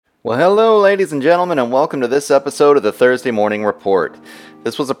Well, hello, ladies and gentlemen, and welcome to this episode of the Thursday Morning Report.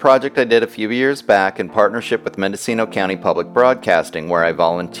 This was a project I did a few years back in partnership with Mendocino County Public Broadcasting, where I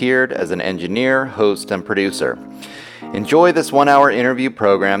volunteered as an engineer, host, and producer. Enjoy this one-hour interview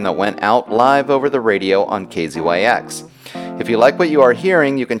program that went out live over the radio on KZYX. If you like what you are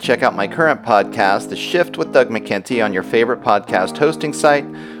hearing, you can check out my current podcast, The Shift with Doug McKenty, on your favorite podcast hosting site,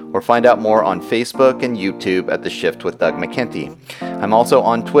 or find out more on Facebook and YouTube at The Shift with Doug McKenty. I'm also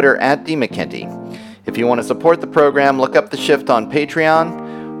on Twitter at DMcKenty. If you want to support the program, look up The Shift on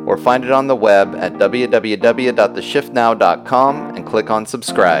Patreon or find it on the web at www.theshiftnow.com and click on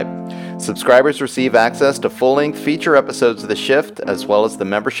subscribe. Subscribers receive access to full-length feature episodes of The Shift, as well as the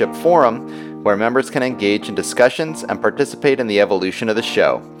membership forum, where members can engage in discussions and participate in the evolution of the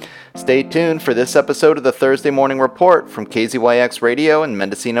show. Stay tuned for this episode of the Thursday Morning Report from KZYX Radio in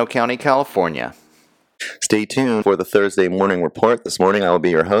Mendocino County, California. Stay tuned for the Thursday Morning Report. This morning I will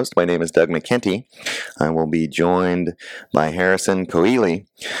be your host. My name is Doug McKenty. I will be joined by Harrison Koheli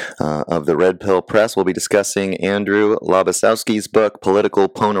of the Red Pill Press. We'll be discussing Andrew Labasowski's book, Political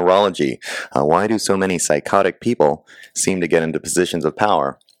Ponerology. Why do so many psychotic people seem to get into positions of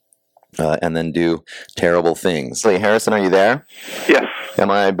power and then do terrible things? Hey, Harrison, are you there? Yes. Am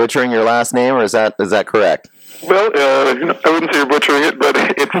I butchering your last name, or is that correct? Well, I wouldn't say you're butchering it, but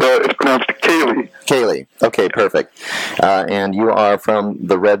it's pronounced Koheli. Koheli. Okay, perfect. And you are from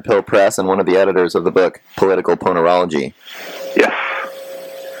the Red Pill Press and one of the editors of the book, Political Ponerology. Yes.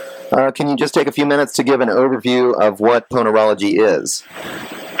 Can you just take a few minutes to give an overview of what Ponerology is?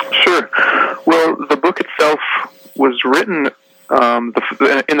 Sure. Well, the book itself was written,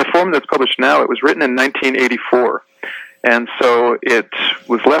 in the form that's published now, it was written in 1984. And so it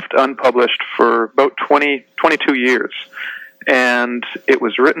was left unpublished for about 22 years. And it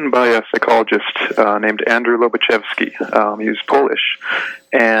was written by a psychologist named Andrew Lobachevsky. He was Polish.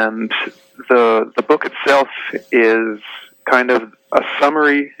 And the book itself is kind of a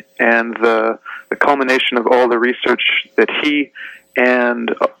summary and the culmination of all the research that he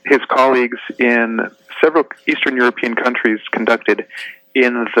and his colleagues in several Eastern European countries conducted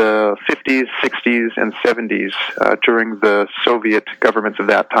in the 50s, 60s, and 70s during the Soviet governments of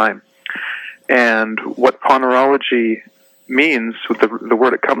that time. And what ponerology means, the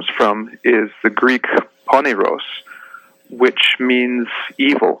word it comes from, is the Greek poneros, which means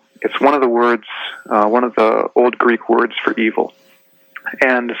evil. It's one of the words, one of the old Greek words for evil.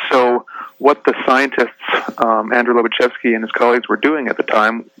 And so what the scientists, Andrew Lobachevsky and his colleagues, were doing at the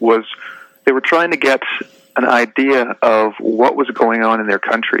time was they were trying to get an idea of what was going on in their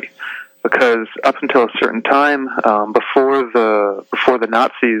country, because up until a certain time, before the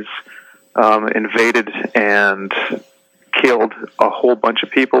Nazis invaded and killed a whole bunch of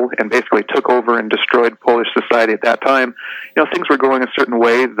people and basically took over and destroyed Polish society at that time, things were going a certain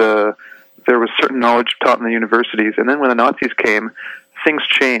way. There was certain knowledge taught in the universities, and then when the Nazis came, things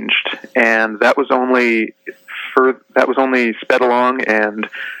changed, and that was only sped along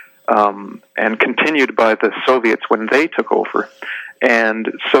and continued by the Soviets when they took over.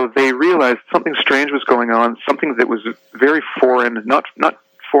 And so they realized something strange was going on, something that was very foreign, not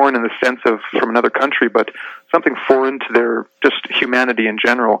foreign in the sense of from another country, but something foreign to their just humanity in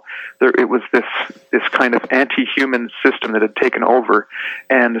general. It was this kind of anti-human system that had taken over.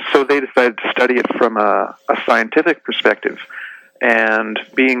 And so they decided to study it from a scientific perspective. And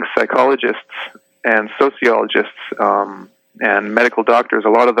being psychologists and sociologists, and medical doctors, a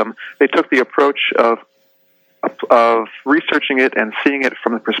lot of them, they took the approach of researching it and seeing it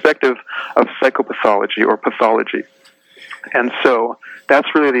from the perspective of psychopathology or pathology. And so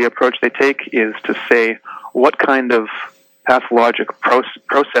that's really the approach they take, is to say what kind of pathologic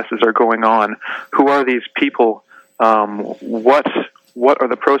processes are going on, who are these people, what are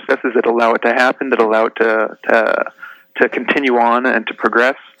the processes that allow it to happen, that allow it to continue on and to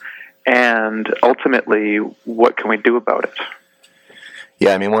progress, and ultimately, what can we do about it?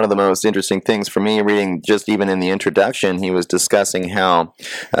 Yeah, I mean, one of the most interesting things for me reading, just even in the introduction, he was discussing how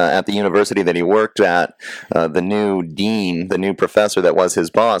at the university that he worked at, the new dean, the new professor that was his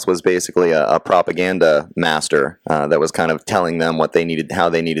boss, was basically a propaganda master that was kind of telling them what they needed, how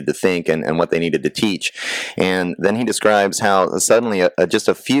they needed to think, and what they needed to teach. And then he describes how suddenly just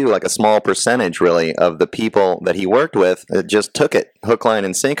a few, like a small percentage really, of the people that he worked with just took it hook, line,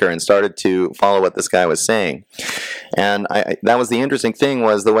 and sinker and started to follow what this guy was saying. And that was the interesting thing,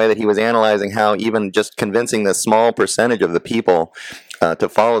 was the way that he was analyzing how even just convincing this small percentage of the people to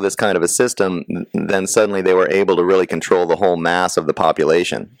follow this kind of a system, then suddenly they were able to really control the whole mass of the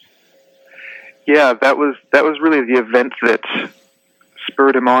population. Yeah, that was really the event that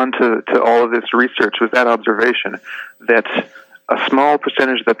spurred him on to all of this research, was that observation that a small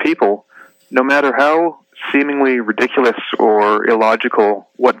percentage of the people, no matter how seemingly ridiculous or illogical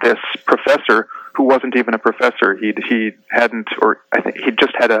what this professor, who wasn't even a professor, he hadn't, or I think he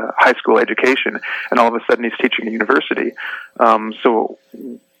just had a high school education, and all of a sudden he's teaching at university. So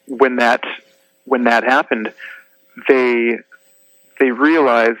when that happened, they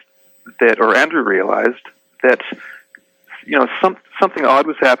realized that, or Andrew realized that, something odd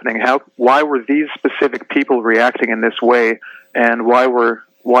was happening. Why were these specific people reacting in this way, and why were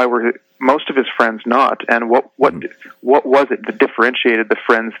most of his friends not? And what was it that differentiated the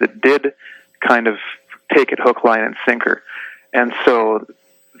friends that did kind of take it hook, line, and sinker? And so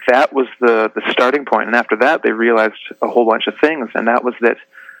that was the starting point. And after that, they realized a whole bunch of things. And that was that,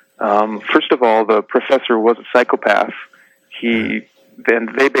 first of all, the professor was a psychopath.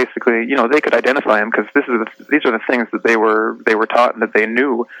 Then they basically, they could identify him because these are the things that they were taught and that they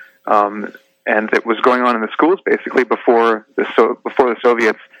knew, and that was going on in the schools basically before the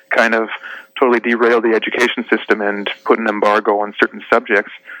Soviets kind of totally derailed the education system and put an embargo on certain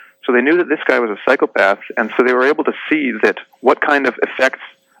subjects. So they knew that this guy was a psychopath, and so they were able to see that what kind of effects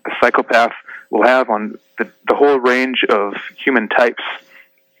a psychopath will have on the whole range of human types.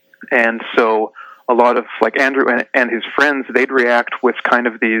 And so a lot of, like Andrew and his friends, they'd react with kind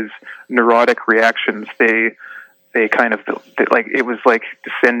of these neurotic reactions. They kind of, like, it was like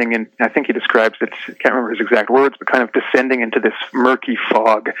descending in, I think he describes it, I can't remember his exact words, but kind of descending into this murky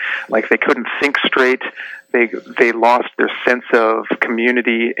fog. Like they couldn't think straight. They lost their sense of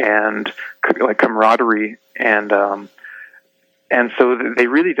community and like camaraderie, and so they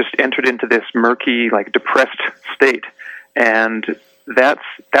really just entered into this murky, like depressed state. And that's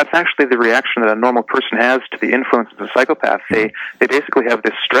actually the reaction that a normal person has to the influence of a psychopath. They basically have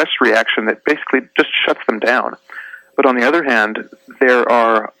this stress reaction that basically just shuts them down. But on the other hand, there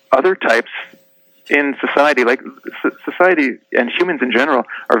are other types in society, like society and humans in general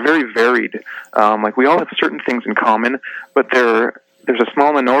are very varied. Like we all have certain things in common, but there's a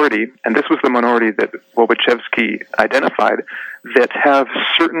small minority, and this was the minority that Lobachevsky identified, that have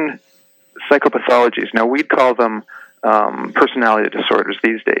certain psychopathologies. Now we'd call them personality disorders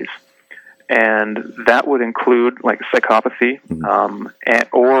these days, and that would include like psychopathy,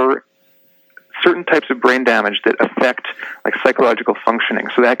 or certain types of brain damage that affect like psychological functioning.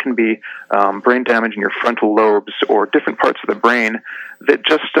 So that can be brain damage in your frontal lobes or different parts of the brain that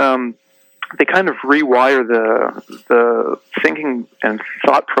just they kind of rewire the thinking and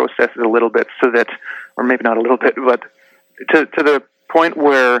thought processes a little bit, so that, or maybe not a little bit, but to the point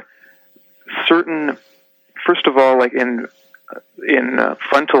where certain, first of all, like in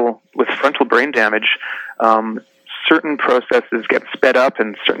frontal brain damage, certain processes get sped up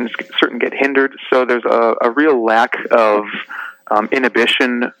and certain get hindered. So there's a real lack of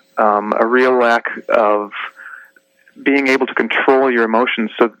inhibition, a real lack of being able to control your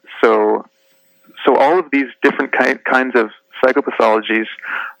emotions. So all of these different kinds of psychopathologies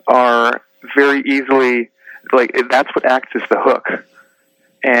are very easily, like, that's what acts as the hook.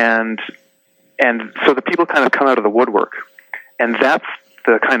 And so the people kind of come out of the woodwork. And that's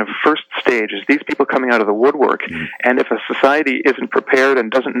the kind of first stage, is these people coming out of the woodwork. And if a society isn't prepared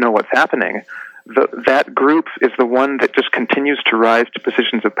and doesn't know what's happening, that group is the one that just continues to rise to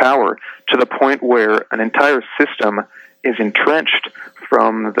positions of power, to the point where an entire system is entrenched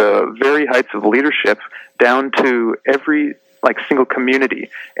from the very heights of leadership down to every like single community.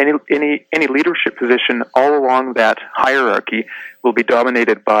 Any leadership position all along that hierarchy will be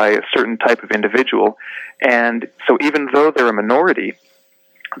dominated by a certain type of individual. And so even though they're a minority,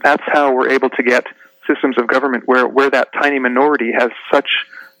 that's how we're able to get systems of government where that tiny minority has such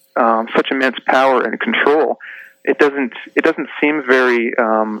immense power and control. It doesn't seem very,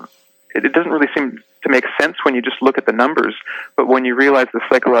 it doesn't really seem to make sense when you just look at the numbers, but when you realize the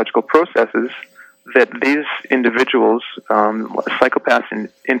psychological processes that these individuals, psychopaths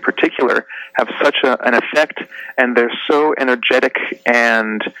in particular, have such an effect, and they're so energetic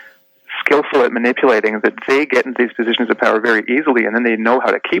and skillful at manipulating that they get into these positions of power very easily, and then they know how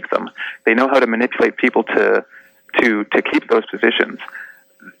to keep them. They know how to manipulate people to keep those positions.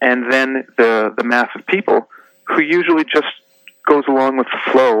 And then the mass of people who usually just goes along with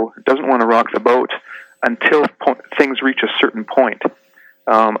the flow, doesn't want to rock the boat until things reach a certain point,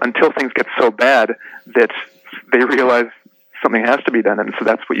 until things get so bad that they realize something has to be done. And so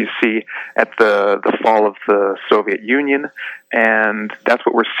that's what you see at the fall of the Soviet Union, and that's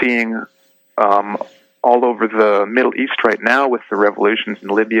what we're seeing all over the Middle East right now with the revolutions in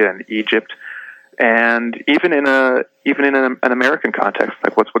Libya and Egypt, and even in an American context,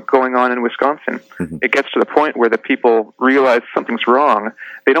 like what's going on in Wisconsin. It gets to the point where the people realize something's wrong.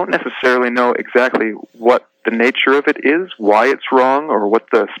 They don't necessarily know exactly what the nature of it is, why it's wrong, or what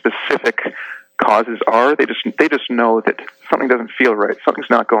the specific causes are. They just know that something doesn't feel right, something's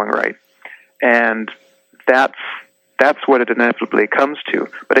not going right, and that's what it inevitably comes to.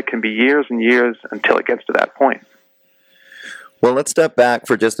 But it can be years and years until it gets to that point. Well, let's step back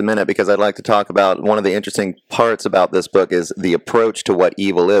for just a minute, because I'd like to talk about one of the interesting parts about this book is the approach to what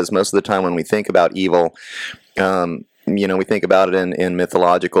evil is. Most of the time when we think about evil, we think about it in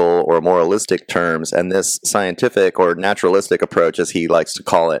mythological or moralistic terms, and this scientific or naturalistic approach, as he likes to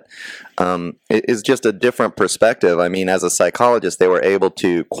call it, is just a different perspective. I mean, as a psychologist, they were able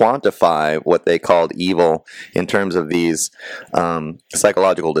to quantify what they called evil in terms of these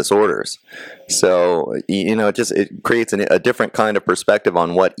psychological disorders. So, it creates a different kind of perspective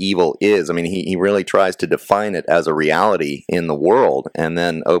on what evil is. I mean, he really tries to define it as a reality in the world, and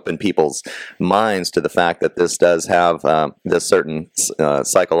then open people's minds to the fact that this does have this certain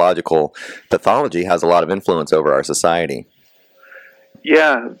psychological pathology has a lot of influence over our society.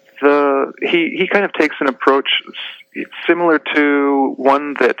 Yeah, he kind of takes an approach similar to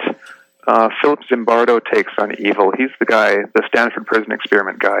one that Philip Zimbardo takes on evil. He's the Stanford Prison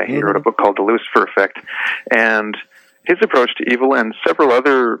Experiment guy. He wrote a book called The Lucifer Effect, and his approach to evil, and several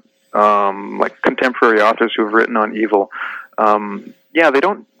other contemporary authors who have written on evil, they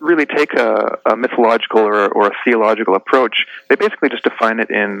don't really take a mythological or a theological approach. They basically just define it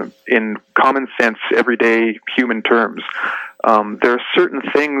in common sense, everyday human terms. There are certain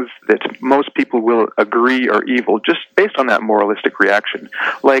things that most people will agree are evil just based on that moralistic reaction.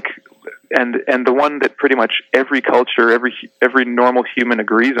 And the one that pretty much every culture, every normal human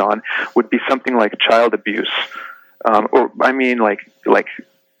agrees on would be something like child abuse, like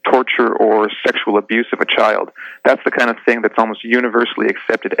torture or sexual abuse of a child. That's the kind of thing that's almost universally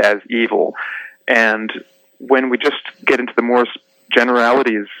accepted as evil. And when we just get into the more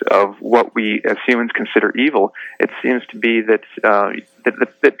generalities of what we as humans consider evil, it seems to be that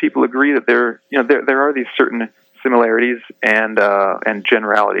that people agree that there are these certain similarities and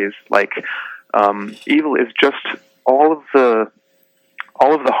generalities. Like evil is just all of the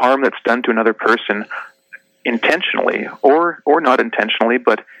harm that's done to another person, intentionally or not intentionally.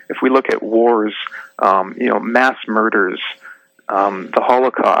 But if we look at wars, mass murders, the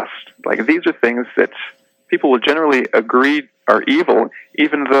Holocaust, like these are things that people will generally agree are evil,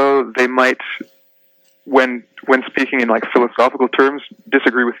 even though they might, when speaking in like philosophical terms,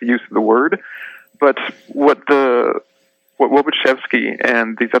 disagree with the use of the word. But what Wobuchevsky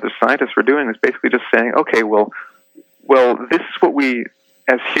and these other scientists were doing is basically just saying, okay, well, this is what we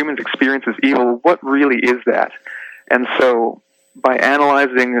as humans experience as evil. What really is that? And so, by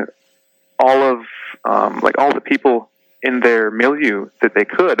analyzing all of the people in their milieu that they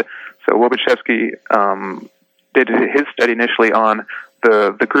could, so Wobuchevsky did his study initially on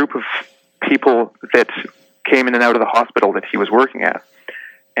the group of people that came in and out of the hospital that he was working at,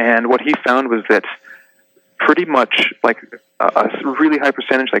 and what he found was that pretty much like a really high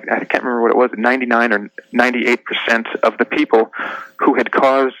percentage, like I can't remember what it was, 99 or 98% of the people who had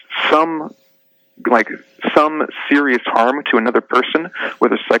caused some serious harm to another person,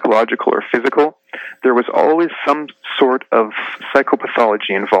 whether psychological or physical, there was always some sort of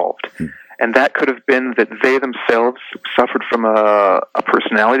psychopathology involved. And that could have been that they themselves suffered from a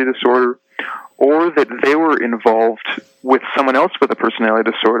personality disorder, or that they were involved with someone else with a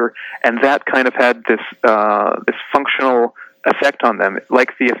personality disorder, and that kind of had this functional effect on them,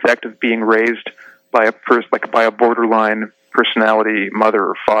 like the effect of being raised by a borderline personality mother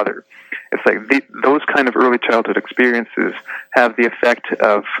or father. It's like those kind of early childhood experiences have the effect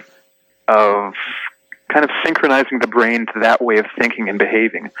of kind of synchronizing the brain to that way of thinking and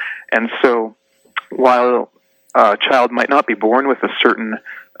behaving. And so, while a child might not be born with a certain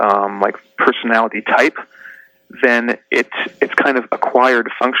personality type, then it's kind of acquired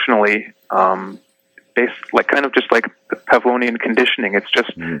functionally, based just like the Pavlovian conditioning. It's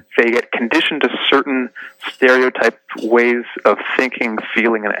just they get conditioned to certain stereotype ways of thinking,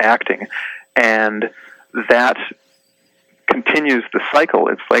 feeling, and acting, and that continues the cycle.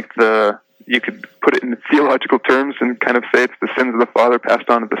 It's like you could put it in theological terms and kind of say it's the sins of the father passed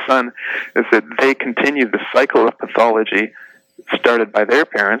on to the son, is that they continue the cycle of pathology started by their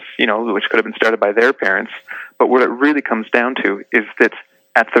parents, which could have been started by their parents. But what it really comes down to is that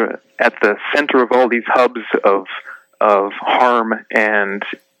at the center of all these hubs of harm and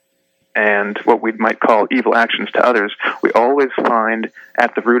what we might call evil actions to others, we always find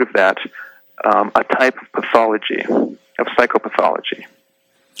at the root of that a type of pathology, of psychopathology.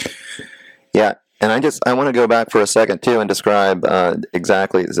 Yeah, and And I want to go back for a second too and describe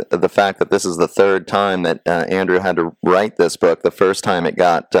exactly the fact that this is the third time that Andrew had to write this book. The first time it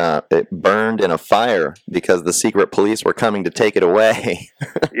got it burned in a fire because the secret police were coming to take it away.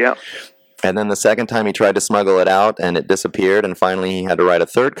 Yeah. And then the second time he tried to smuggle it out and it disappeared, and finally he had to write a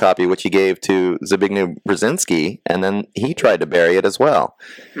third copy, which he gave to Zbigniew Brzezinski, and then he tried to bury it as well.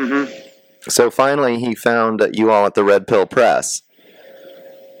 Mm-hmm. So finally he found you all at the Red Pill Press,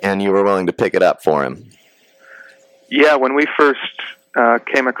 and you were willing to pick it up for him. Yeah, when we first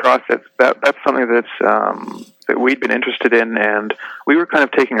came across it, that's something that we'd been interested in, and we were kind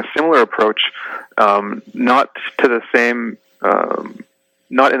of taking a similar approach, not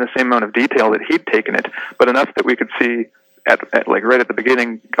in the same amount of detail that he'd taken it, but enough that we could see at like right at the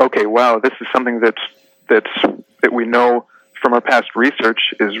beginning, okay, wow, this is something that we know from our past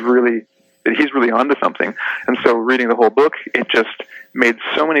research that he's really onto something. And so reading the whole book, it just made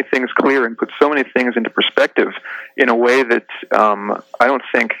so many things clear and put so many things into perspective in a way that I don't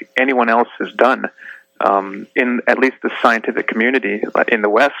think anyone else has done in at least the scientific community in the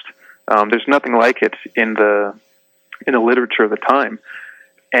West. There's nothing like it in the literature of the time.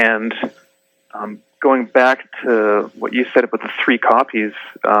 And going back to what you said about the 3 copies,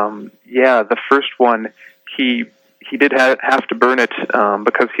 the first one, he did have to burn it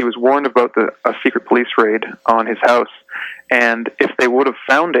because he was warned about a secret police raid on his house. And if they would have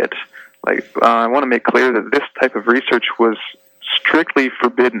found it, I want to make clear that this type of research was strictly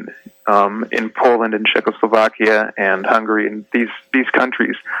forbidden in Poland and Czechoslovakia and Hungary and these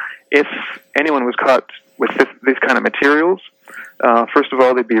countries. If anyone was caught with these kind of materials, first of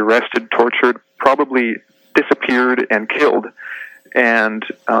all, they'd be arrested, tortured, probably disappeared and killed. And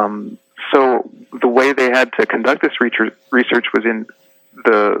so the way they had to conduct this research was in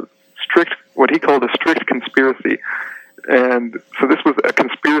what he called a strict conspiracy. And so this was a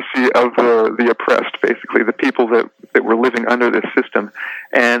conspiracy of the oppressed, basically, the people that were living under this system.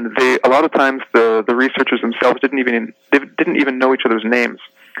 And a lot of times the researchers themselves didn't even know each other's names.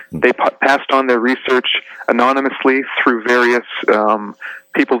 They passed on their research anonymously through various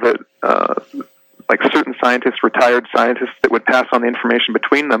people that, like certain scientists, retired scientists, that would pass on the information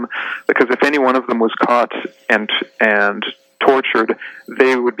between them, because if any one of them was caught and tortured,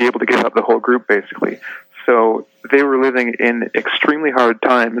 they would be able to give up the whole group, basically. So they were living in extremely hard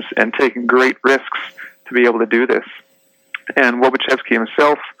times and taking great risks to be able to do this. And Łobaczewski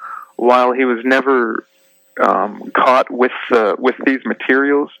himself, while he was never caught with these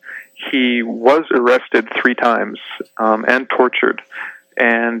materials, he was arrested 3 times and tortured.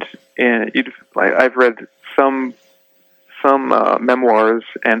 And I've read some memoirs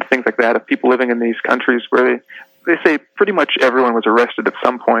and things like that of people living in these countries where they say pretty much everyone was arrested at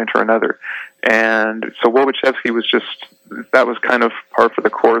some point or another. And so Łobaczewski that was kind of par for the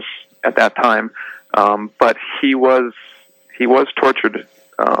course at that time. But he was tortured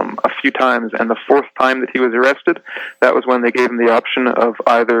a few times, and the 4th time that he was arrested, that was when they gave him the option of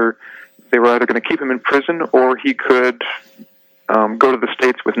they were either going to keep him in prison or he could go to the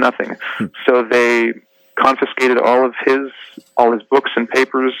States with nothing. So they confiscated all his books and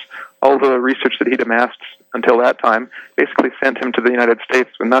papers, all the research that he'd amassed until that time, basically sent him to the United States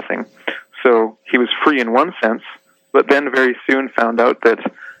with nothing. So he was free in one sense, but then very soon found out that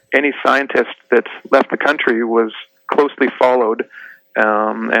any scientist that left the country was closely followed,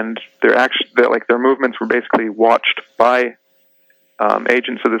 and their movements were basically watched by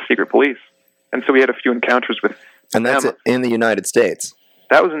agents of the secret police. And so we had a few encounters with And that's them. in the United States.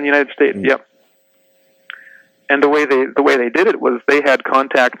 That was in the United States, Yep. And the way they did it was they had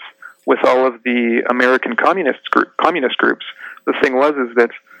contacts with all of the American communist groups. The thing was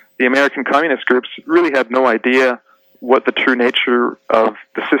that the American communist groups really had no idea what the true nature of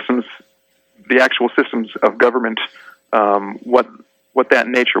the actual systems of government, what that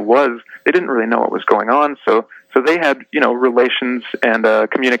nature was. They didn't really know what was going on, so they had relations and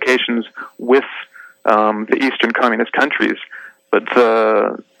communications with the Eastern communist countries, but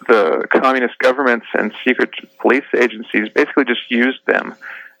the communist governments and secret police agencies basically just used them.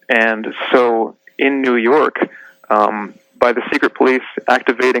 And so in New York, by the secret police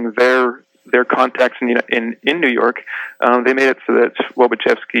activating their contacts in New York, they made it so that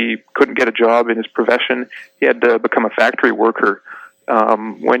Łobaczewski couldn't get a job in his profession. He had to become a factory worker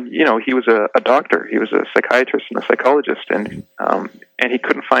when he was a doctor. He was a psychiatrist and a psychologist, and he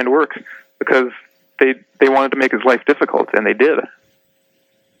couldn't find work because they wanted to make his life difficult, and they did.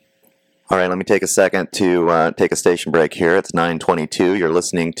 All right, let me take a second to take a station break here. It's 9:22. You're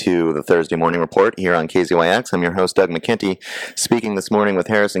listening to the Thursday Morning Report here on KZYX. I'm your host, Doug McKenty, speaking this morning with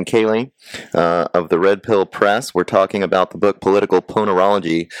Harrison Koheli of the Red Pill Press. We're talking about the book Political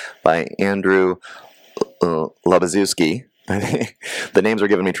Ponerology by Andrew Labazuski. The names are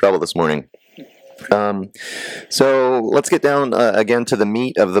giving me trouble this morning. So let's get down again to the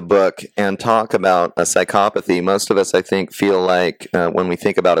meat of the book and talk about a psychopathy. Most of us, I think, feel like when we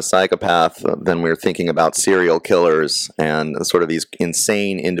think about a psychopath, then we're thinking about serial killers and sort of these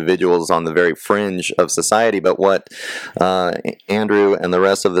insane individuals on the very fringe of society. But what Andrew and the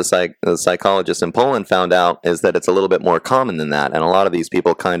rest of the psychologists in Poland found out is that it's a little bit more common than that, and a lot of these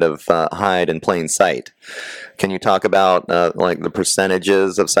people kind of hide in plain sight. Can you talk about like the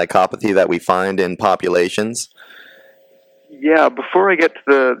percentages of psychopathy that we find in populations? Yeah, before I get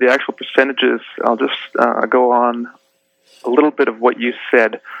to the actual percentages, I'll just go on a little bit of what you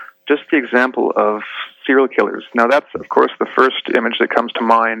said, just the example of serial killers. Now, that's, of course, the first image that comes to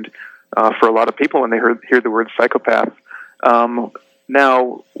mind for a lot of people when they hear the word psychopath.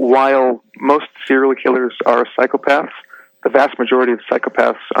 Now, while most serial killers are psychopaths, the vast majority of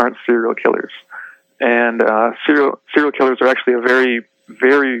psychopaths aren't serial killers. And serial killers are actually a very,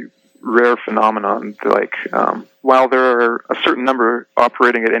 very rare phenomenon. Like, while there are a certain number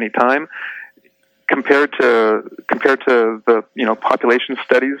operating at any time, compared to the population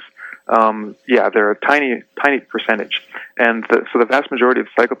studies, they're a tiny percentage. And so the vast majority of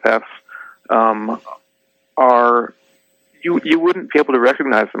psychopaths are you wouldn't be able to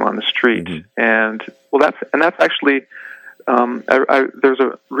recognize them on the street. Mm-hmm. And that's actually. There's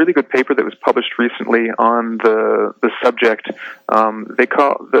a really good paper that was published recently on the subject.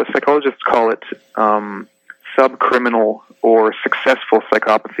 The psychologists call it subcriminal or successful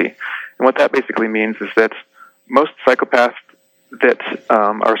psychopathy, and what that basically means is that most psychopaths that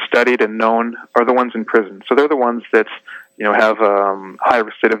are studied and known are the ones in prison. So they're the ones that have high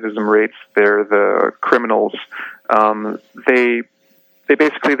recidivism rates. They're the criminals.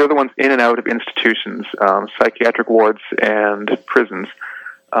 They're the ones in and out of institutions, psychiatric wards and prisons.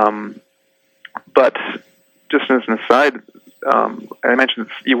 But just as an aside, I mentioned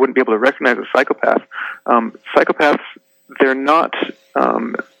you wouldn't be able to recognize a psychopath. Psychopaths, they're not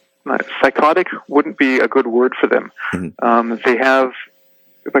psychotic. Wouldn't be a good word for them. Mm-hmm.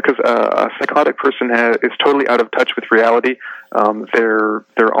 Because a psychotic person is totally out of touch with reality. Their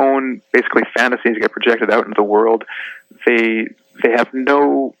own basically fantasies get projected out into the world. They have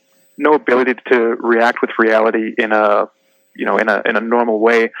no ability to react with reality in a normal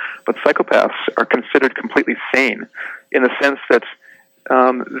way. But psychopaths are considered completely sane in the sense that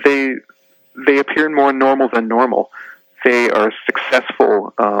they appear more normal than normal. They are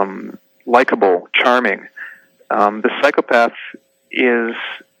successful, likable, charming. The psychopath is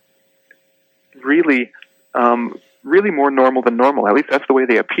really more normal than normal. At least that's the way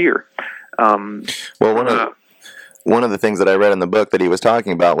they appear. One of the things that I read in the book that he was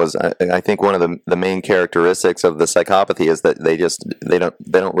talking about was, I think one of the main characteristics of the psychopathy is that they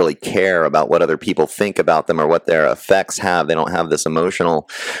don't really care about what other people think about them or what their effects have. They don't have this emotional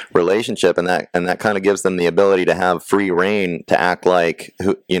relationship, and that kind of gives them the ability to have free reign to act like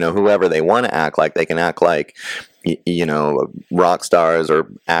whoever they want to act like. They can act like rock stars or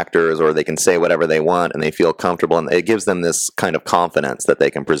actors, or they can say whatever they want, and they feel comfortable, and it gives them this kind of confidence that they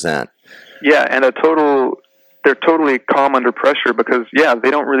can present. Yeah, and they're totally calm under pressure because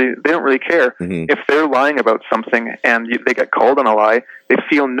they don't really care. Mm-hmm. If they're lying about something and they get called on a lie, they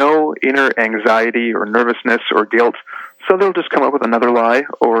feel no inner anxiety or nervousness or guilt, so they'll just come up with another lie,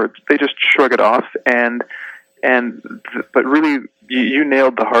 or they just shrug it off. But really, you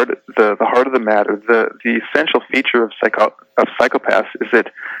nailed the heart of the matter. The essential feature of psychopaths is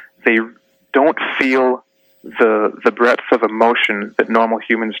that they don't feel the breadth of emotion that normal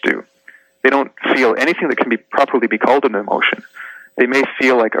humans do. They don't feel anything that can properly be called an emotion. They may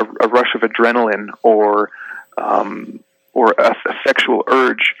feel like a rush of adrenaline or a sexual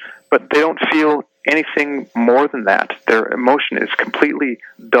urge, but they don't feel anything more than that. Their emotion is completely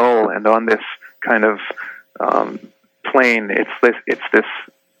dull and on this kind of plane. It's this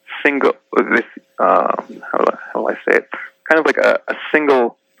single. How do I say it? Kind of like a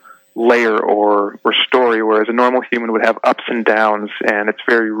single layer or story, whereas a normal human would have ups and downs, and it's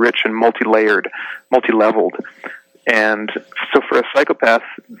very rich and multi-layered, multi-leveled. And so for a psychopath,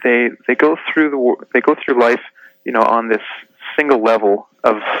 they go through life, on this single level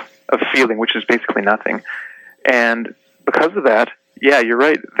of feeling, which is basically nothing. And because of that, you're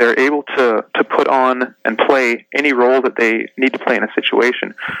right. They're able to put on and play any role that they need to play in a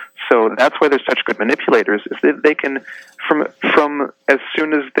situation. So that's why they're such good manipulators. Is that they can, from as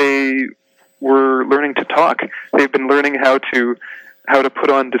soon as they were learning to talk. They've been learning how to put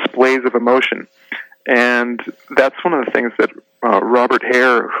on displays of emotion. And that's one of the things that Robert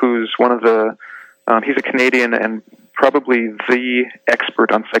Hare, who's one of the, he's a Canadian and probably the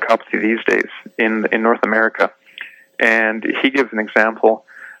expert on psychopathy these days in North America. And he gives an example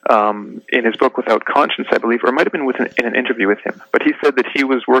in his book Without Conscience, I believe, or it might have been in an interview with him. But he said that he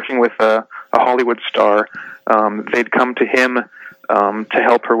was working with a Hollywood star. They'd come to him to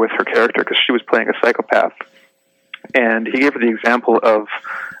help her with her character because she was playing a psychopath. And he gave her the example of,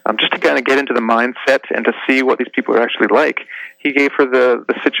 just to kind of get into the mindset and to see what these people are actually like, he gave her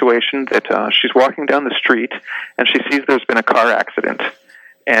the situation that she's walking down the street and she sees there's been a car accident.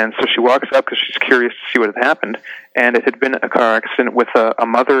 And so she walks up because she's curious to see what had happened. And it had been a car accident with a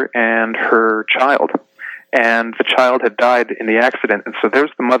mother and her child. And the child had died in the accident. And so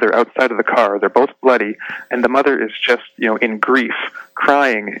there's the mother outside of the car. They're both bloody. And the mother is just, in grief,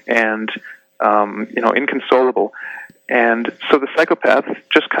 crying and, inconsolable. And so the psychopath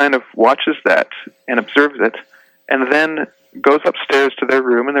just kind of watches that and observes it, and then goes upstairs to their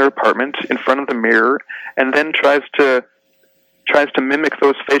room in their apartment in front of the mirror, and then tries to mimic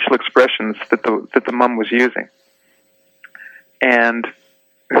those facial expressions that the mom was using. And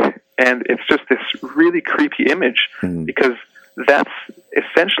it's just this really creepy image because that's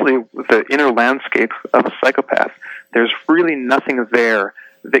essentially the inner landscape of a psychopath. There's really nothing there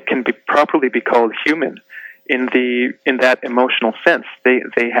that can properly be called human in that emotional sense.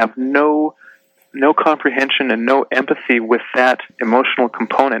 They have no comprehension and no empathy with that emotional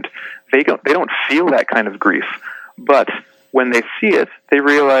component. They don't feel that kind of grief, but when they see it, they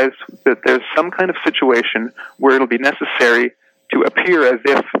realize that there's some kind of situation where it'll be necessary to appear as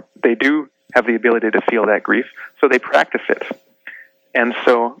if they do have the ability to feel that grief, so they practice it. And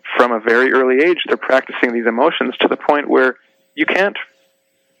so from a very early age, they're practicing these emotions to the point where you can't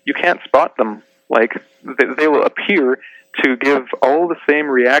spot them. Like, they will appear to give all the same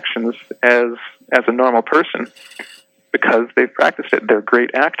reactions as a normal person because they've practiced it. They're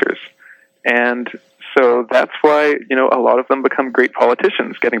great actors. And so that's why, a lot of them become great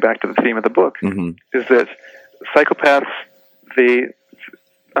politicians, getting back to the theme of the book, is that psychopaths, they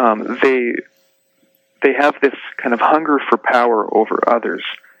have this kind of hunger for power over others,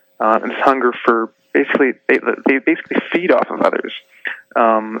 and this hunger for they basically feed off of others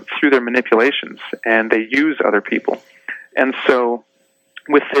through their manipulations, and they use other people. And so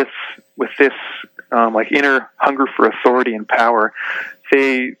with this like inner hunger for authority and power,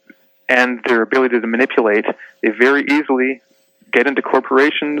 and their ability to manipulate, they very easily get into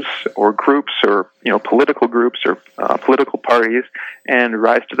corporations or groups or political groups or political parties and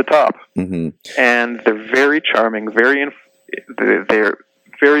rise to the top. And they're very charming, they're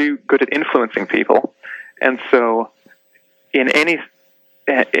very good at influencing people. And so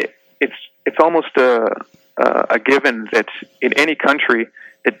it's almost a given that in any country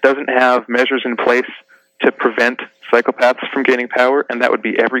that doesn't have measures in place to prevent psychopaths from gaining power, and that would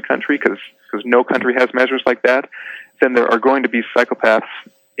be every country because no country has measures like that, then there are going to be psychopaths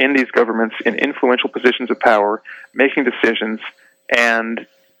in these governments in influential positions of power making decisions, and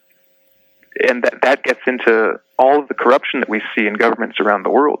that gets into all of the corruption that we see in governments around the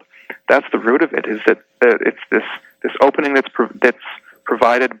world. That's the root of it, is that it's this opening that's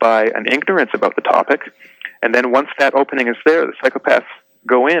provided by an ignorance about the topic, and then once that opening is there, the psychopaths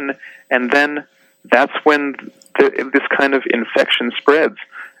go in, and then that's when this kind of infection spreads,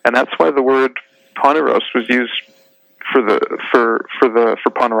 and that's why the word poneros was used for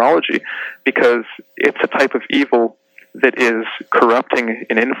ponerology, because it's a type of evil that is corrupting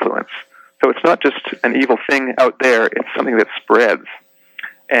in influence. So it's not just an evil thing out there; it's something that spreads,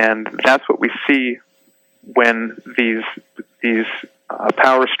 and that's what we see when these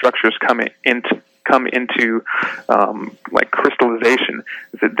power structures come into like crystallization.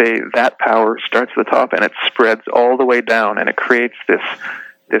 That power starts at the top and it spreads all the way down, and it creates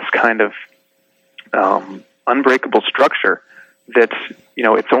this kind of unbreakable structure that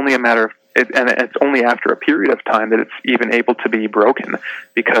it's only a matter of and it's only after a period of time that it's even able to be broken,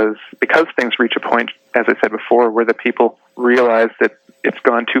 because things reach a point, as I said before, where the people realize that it's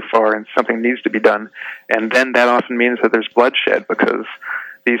gone too far and something needs to be done, and then that often means that there's bloodshed because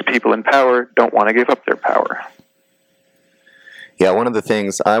these people in power don't want to give up their power. Yeah, one of the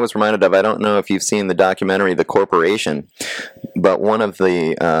things I was reminded of, I don't know if you've seen the documentary The Corporation, But one of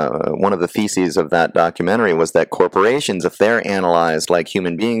the theses of that documentary was that corporations, if they're analyzed like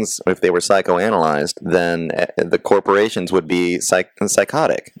human beings, if they were psychoanalyzed, then the corporations would be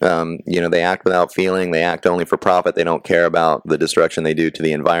psychotic. They act without feeling. They act only for profit. They don't care about the destruction they do to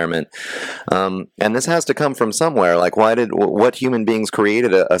the environment. And this has to come from somewhere. Like, what human beings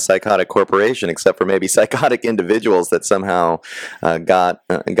created a psychotic corporation except for maybe psychotic individuals that somehow got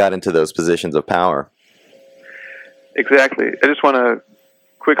into those positions of power? Exactly. I just want to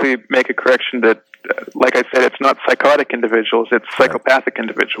quickly make a correction that, like I said, it's not psychotic individuals, it's psychopathic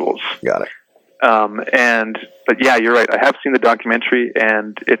individuals. Got it. But yeah, you're right. I have seen the documentary,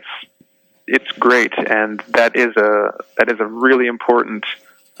 and it's great, and that is a really important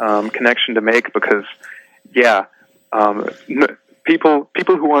connection to make, because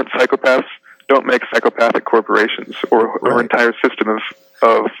people who aren't psychopaths don't make psychopathic corporations or entire system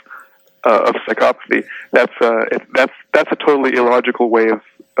of psychopathy. That's a totally illogical way of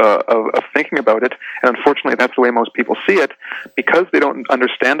thinking about it, and unfortunately, that's the way most people see it. Because they don't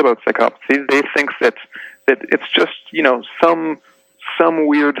understand about psychopathy, they think that it's just some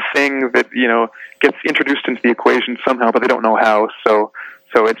weird thing that gets introduced into the equation somehow, but they don't know how. So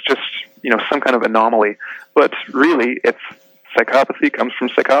it's just some kind of anomaly. But really, it's psychopathy comes from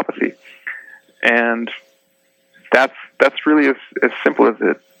psychopathy, and that's really as simple as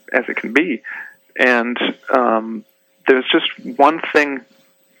it can be. And there's just one thing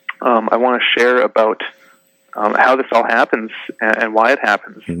I want to share about how this all happens and why it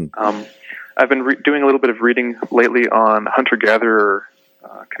happens. Mm-hmm. I've been doing a little bit of reading lately on hunter-gatherer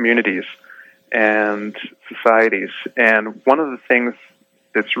communities and societies, and one of the things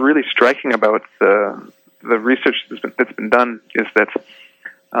that's really striking about the research that's been done is that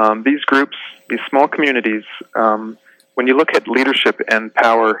these groups, these small communities, when you look at leadership and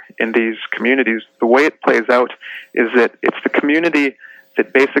power in these communities, the way it plays out is that it's the community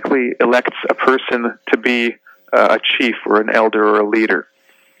that basically elects a person to be a chief or an elder or a leader.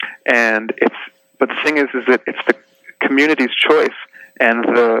 But the thing is that it's the community's choice, and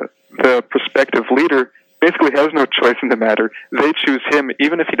the prospective leader basically has no choice in the matter. They choose him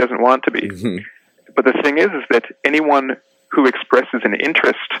even if he doesn't want to be. Mm-hmm. But the thing is that anyone who expresses an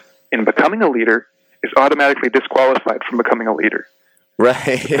interest in becoming a leader is automatically disqualified from becoming a leader.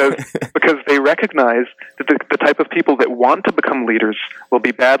 Right. because they recognize that the type of people that want to become leaders will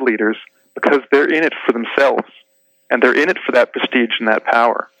be bad leaders because they're in it for themselves, and they're in it for that prestige and that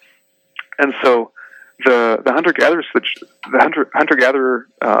power. And so the hunter-gatherer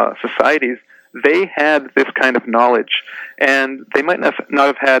societies, they had this kind of knowledge, and they might not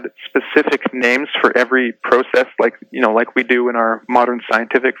have had specific names for every process like we do in our modern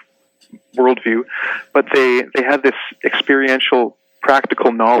scientific worldview, but they had this experiential,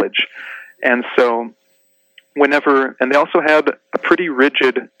 practical knowledge. And so and they also had a pretty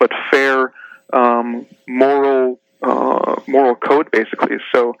rigid but fair moral code, basically.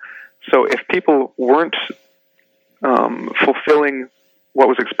 So if people weren't fulfilling what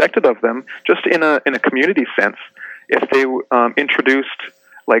was expected of them, just in a community sense, if they introduced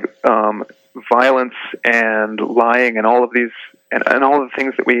violence and lying and all of these and all of the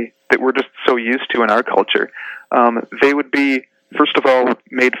things that we're just so used to in our culture, they would be, first of all,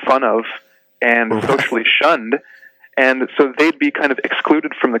 made fun of and socially shunned, and so they'd be kind of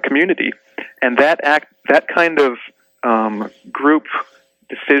excluded from the community. And that kind of group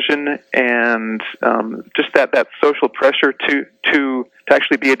decision and just that social pressure to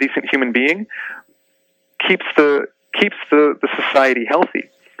actually be a decent human being keeps the society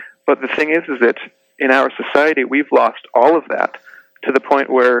healthy. But the thing is that in our society, we've lost all of that to the point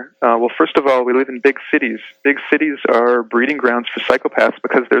where, first of all, we live in big cities. Big cities are breeding grounds for psychopaths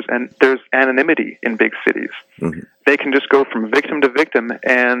because there's anonymity in big cities. Mm-hmm. They can just go from victim to victim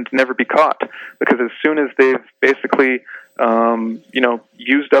and never be caught, because as soon as they've basically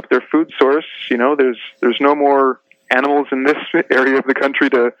used up their food source, there's no more animals in this area of the country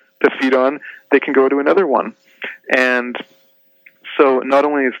to feed on, they can go to another one. And so not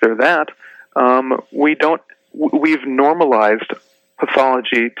only is there that, we've normalized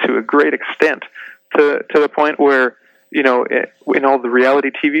pathology to a great extent, to the point where, in all the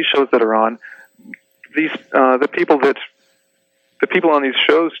reality TV shows that are on, the people on these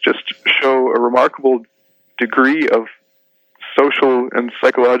shows just show a remarkable degree of social and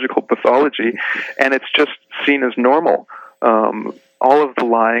psychological pathology, and it's just seen as normal. All of the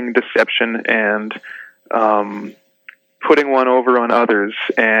lying, deception, and putting one over on others,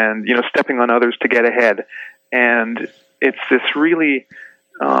 and stepping on others to get ahead, and it's this really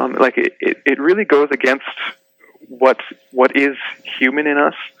it really goes against what is human in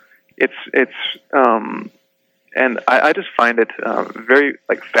us. It's And I just find it very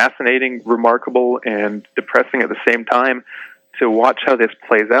fascinating, remarkable, and depressing at the same time to watch how this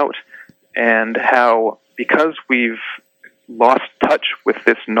plays out, and how, because we've lost touch with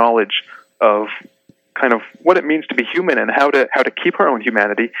this knowledge of kind of what it means to be human and how to keep our own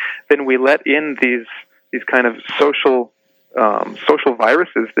humanity, then we let in these kind of social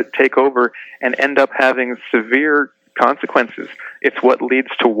viruses that take over and end up having severe consequences. It's what leads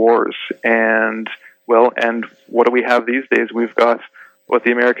to wars. And what do we have these days? We've got what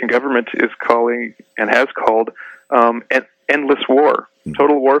the American government is calling and has called an endless war,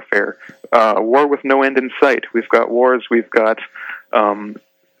 total warfare, war with no end in sight. We've got wars. We've got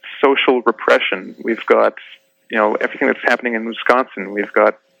social repression. We've got everything that's happening in Wisconsin. We've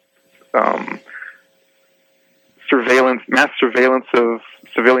got mass surveillance of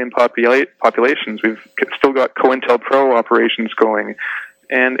civilian populations. We've still got COINTELPRO operations going,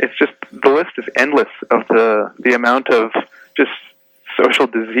 and it's just, the list is endless of the amount of just social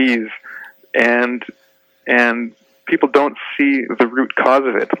disease, and people don't see the root cause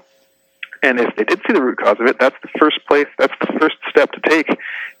of it. And if they did see the root cause of it, that's the first step to take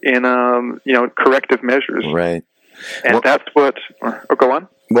in corrective measures. Right. And that's what. Go on.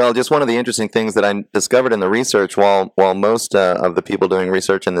 Well, just one of the interesting things that I discovered in the research, while most of the people doing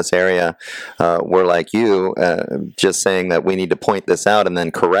research in this area were like you, just saying that we need to point this out and then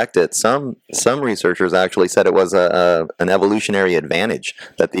correct it. Some researchers actually said it was an evolutionary advantage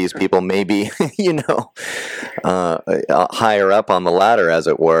that these people may be, higher up on the ladder, as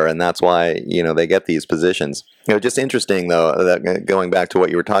it were, and that's why they get these positions. Just interesting though, that going back to what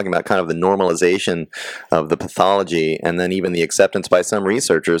you were talking about, kind of the normalization of the pathology, and then even the acceptance by some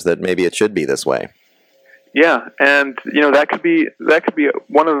researchers that maybe it should be this way. Yeah, and that could be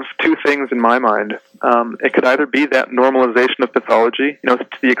one of two things in my mind. It could either be that normalization of pathology, to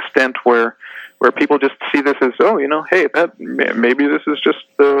the extent where people just see this as, hey, that maybe this is just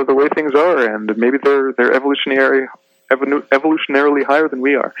the way things are, and maybe they're evolutionarily higher than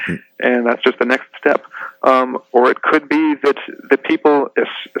we are, and that's just the next step. Or it could be that the people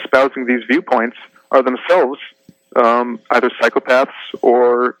espousing these viewpoints are themselves either psychopaths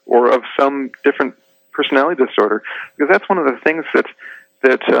or of some different personality disorder, because that's one of the things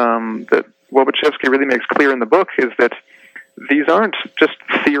that Łobachewski really makes clear in the book, is that these aren't just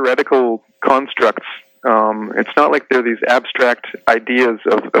theoretical constructs. It's not like they're these abstract ideas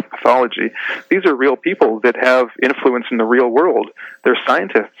of pathology. These are real people that have influence in the real world. They're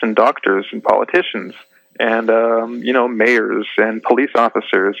scientists and doctors and politicians and mayors and police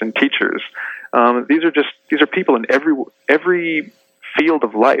officers and teachers. These are people in every field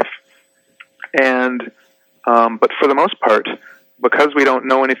of life, and but for the most part, because we don't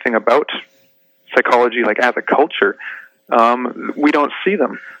know anything about psychology, like as a culture, we don't see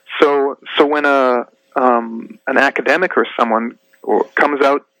them. So when an academic or someone comes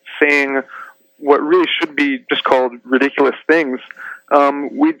out saying what really should be just called ridiculous things,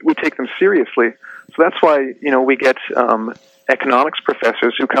 we take them seriously. So that's why we get economics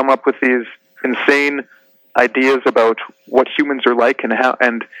professors who come up with these insane ideas about what humans are like and how,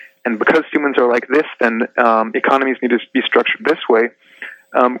 and because humans are like this, then economies need to be structured this way.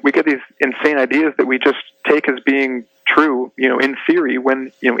 We get these insane ideas that we just take as being true, in theory,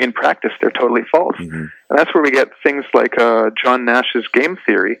 when in practice they're totally false. Mm-hmm. And that's where we get things like John Nash's game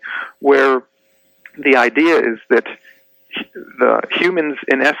theory, where the idea is that the humans,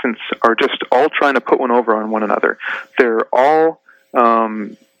 in essence, are just all trying to put one over on one another. They're all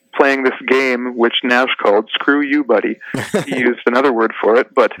playing this game, which Nash called "Screw You, Buddy." He used another word for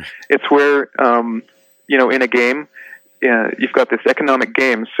it, but it's where in a game, you've got this economic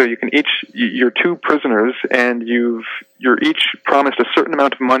game. So you can you're two prisoners, and you're each promised a certain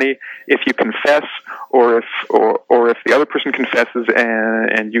amount of money if you confess, or if the other person confesses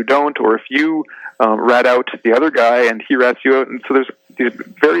and you don't, or if you rat out the other guy and he rats you out. And so there's these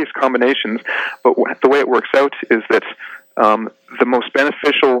various combinations. But the way it works out is that the most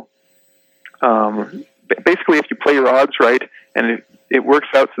beneficial, basically, if you play your odds right, and it works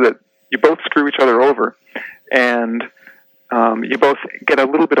out so that you both screw each other over, and you both get a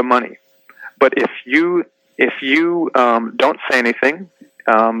little bit of money. But if you don't say anything,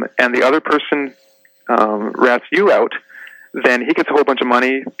 and the other person rats you out, then he gets a whole bunch of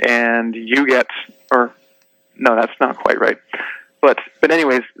money, and you get, or no, that's not quite right. But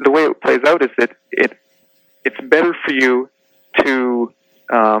anyways, the way it plays out is that it's better for you to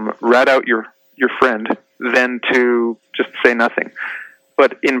rat out your friend than to just say nothing.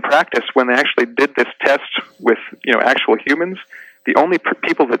 But in practice, when they actually did this test with actual humans, the only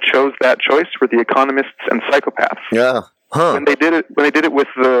people that chose that choice were the economists and psychopaths. Yeah. Huh. When they did it with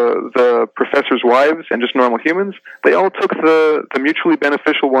the professors' wives and just normal humans, they all took the mutually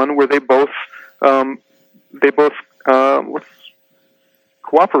beneficial one where they both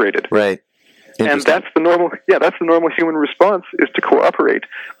cooperated. Right. And that's the normal human response, is to cooperate.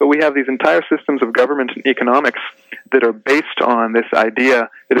 But we have these entire systems of government and economics that are based on this idea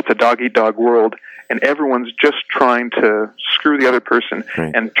that it's a dog-eat-dog world, and everyone's just trying to screw the other person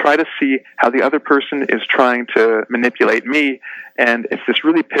and try to see how the other person is trying to manipulate me. And it's this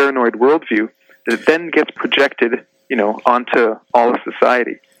really paranoid worldview that then gets projected, onto all of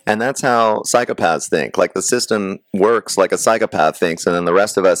society. And that's how psychopaths think. Like, the system works like a psychopath thinks, and then the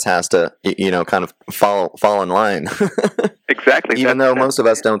rest of us has to, kind of fall in line. Exactly. Even though most of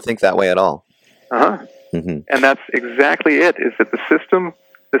us don't think that way at all. Uh-huh. Mm-hmm. And that's exactly it, is that the system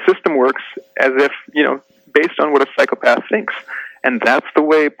works as if, based on what a psychopath thinks. And that's the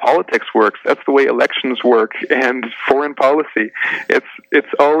way politics works. That's the way elections work, and foreign policy.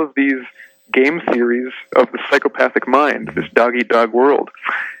 It's all of these game theories of the psychopathic mind, this dog-eat-dog world.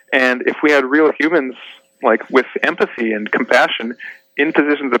 And if we had real humans, like, with empathy and compassion in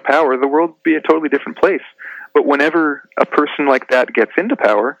positions of power, the world would be a totally different place. But whenever a person like that gets into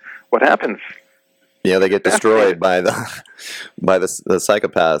power, what happens? Yeah, they get destroyed by the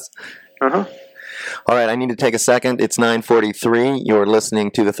psychopaths. Uh-huh. All right, I need to take a second. It's 9:43. You're listening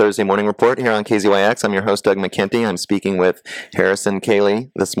to the Thursday Morning Report here on KZYX. I'm your host, Doug McKenty. I'm speaking with Harrison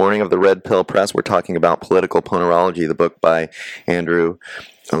Koheli this morning of the Red Pill Press. We're talking about Political Ponerology, the book by Andrew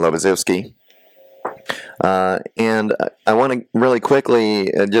Lobozewski. And I want to really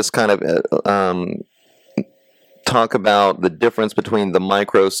quickly just kind of talk about the difference between the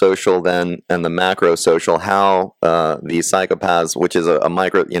micro-social then and the macro-social, how these psychopaths, which is a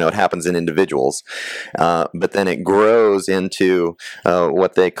micro, it happens in individuals, but then it grows into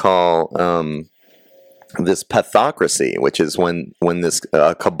what they call this pathocracy, which is when this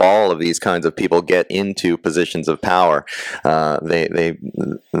cabal of these kinds of people get into positions of power. They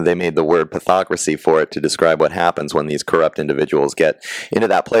made the word pathocracy for it to describe what happens when these corrupt individuals get into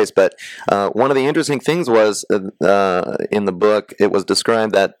that place. But one of the interesting things was in the book, it was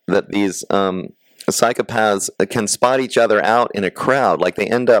described that these psychopaths can spot each other out in a crowd. Like, they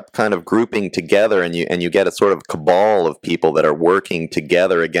end up kind of grouping together, and you get a sort of cabal of people that are working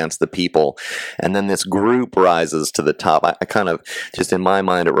together against the people, and then this group rises to the top. I kind of, just in my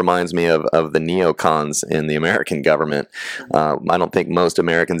mind, it reminds me of the neocons in the American government. I don't think most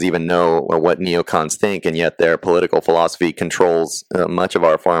Americans even know what neocons think, and yet their political philosophy controls much of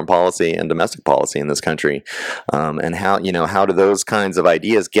our foreign policy and domestic policy in this country. And how do those kinds of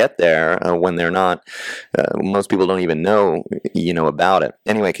ideas get there when they're not? Most people don't even know, about it.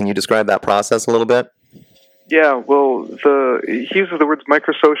 Anyway, can you describe that process a little bit? Yeah, well, he uses the words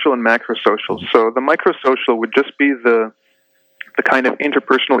microsocial and macrosocial. So the microsocial would just be the kind of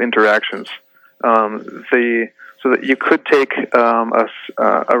interpersonal interactions. So that you could take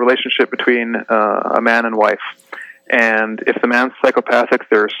a relationship between a man and wife, and if the man's psychopathic,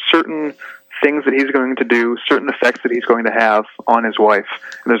 there are certain things that he's going to do, certain effects that he's going to have on his wife.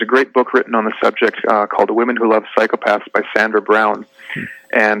 And there's a great book written on the subject called Women Who Love Psychopaths by Sandra Brown.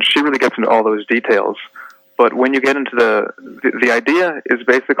 And she really gets into all those details. But when you get into the idea is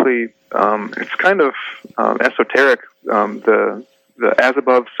basically, it's kind of esoteric, the as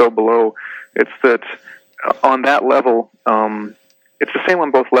above, so below. It's that on that level, it's the same on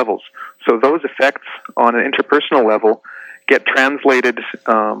both levels. So those effects on an interpersonal level get translated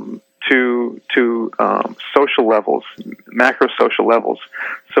to social levels, macro-social levels.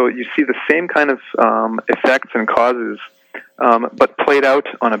 So you see the same kind of effects and causes, but played out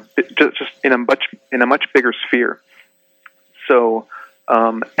on just in a much bigger sphere. So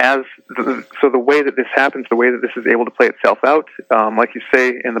the way that this happens, the way that this is able to play itself out, like you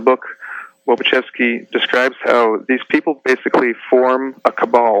say in the book, Lobachevsky describes how these people basically form a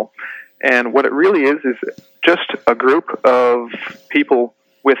cabal, and what it really is just a group of people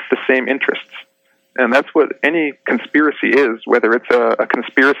with the same interests. And that's what any conspiracy is, whether it's a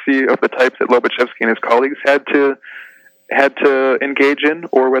conspiracy of the type that Lobachevsky and his colleagues had to engage in,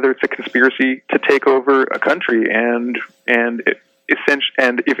 or whether it's a conspiracy to take over a country and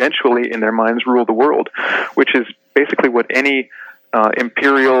eventually, in their minds, rule the world, which is basically what any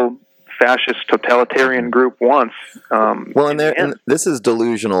imperial, fascist, totalitarian group wants. And this is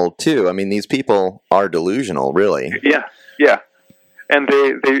delusional too. I mean, these people are delusional, really. Yeah. And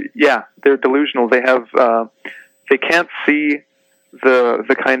they're delusional. They have, they can't see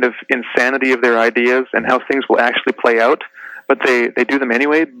the kind of insanity of their ideas and how things will actually play out, but they do them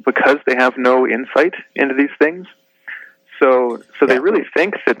anyway because they have no insight into these things. So they really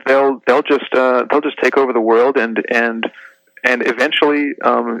think that they'll just take over the world and eventually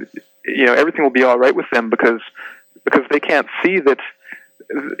everything will be all right with them because they can't see that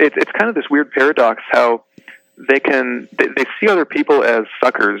it's kind of this weird paradox how they see other people as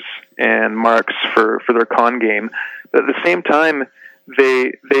suckers and marks for their con game, but at the same time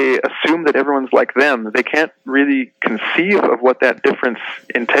they assume that everyone's like them. They can't really conceive of what that difference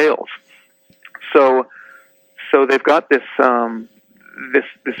entails. So they've got these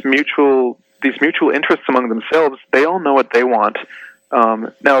mutual interests among themselves. They all know what they want.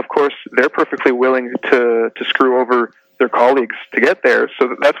 Now, of course, they're perfectly willing to screw over their colleagues to get there.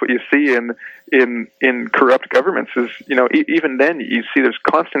 So that's what you see in corrupt governments. Is even then you see there's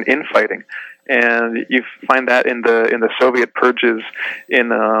constant infighting, and you find that in the Soviet purges,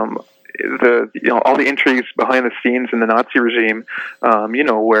 in all the intrigues behind the scenes in the Nazi regime.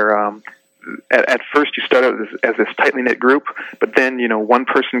 Where at first you start out as this tightly knit group, but then one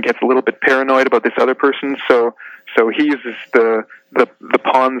person gets a little bit paranoid about this other person, so he uses the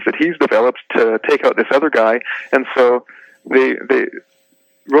pawns that he's developed to take out this other guy, and so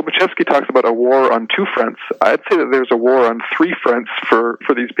Robochevsky talks about a war on two fronts. I'd say that there's a war on three fronts for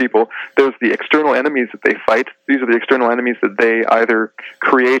these people. There's the external enemies that they fight. These are the external enemies that they either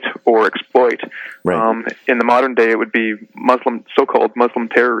create or exploit. Right. In the modern day, it would be so-called Muslim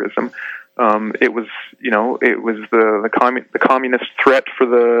terrorism. It was the communist threat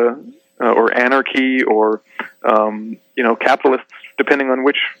for or anarchy or capitalists, depending on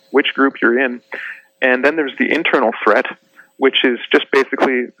which group you're in. And then there's the internal threat, which is just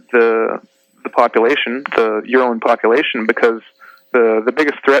basically the population, your own population, because the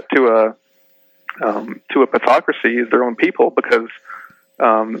biggest threat to a pathocracy is their own people, because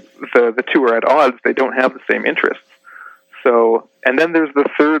the two are at odds. They don't have the same interests. So, and then there's the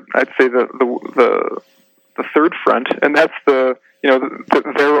third, I'd say the third front, and that's their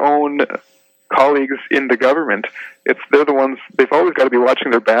own colleagues in the government. They're the ones, they've always got to be watching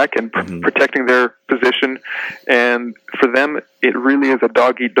their back and protecting their position, and for them it really is a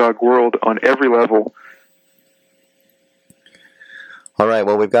dog-eat-dog world on every level. All right,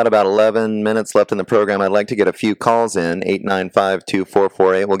 well, we've got about 11 minutes left in the program. I'd like to get a few calls in.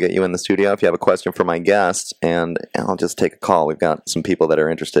 895-2448 will get you in the studio if you have a question for my guest, and I'll just take a call. We've got some people that are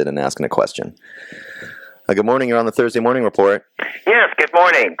interested in asking a question. Good morning. You're on the Thursday Morning Report. Yes, good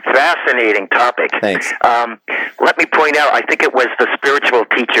morning. Fascinating topic. Thanks. Let me point out, I think it was the spiritual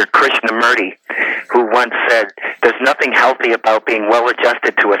teacher Krishnamurti who once said, there's nothing healthy about being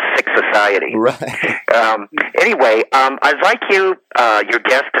well-adjusted to a sick society. Right. Anyway, I'd like your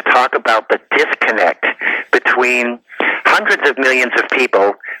guest to talk about the disconnect between hundreds of millions of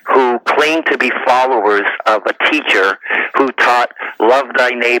people who claim to be followers of a teacher who taught love thy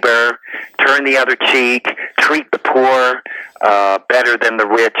neighbor, turn the other cheek, treat the poor better than the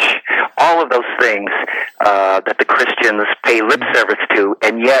rich, all of those things that the Christians pay lip service to,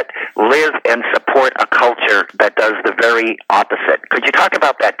 and yet live and support a culture that does the very opposite. Could you talk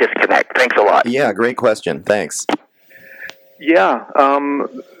about that disconnect? Thanks a lot. Yeah, great question. Thanks. Yeah.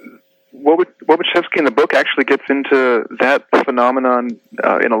 Wojciechowski in the book actually gets into that phenomenon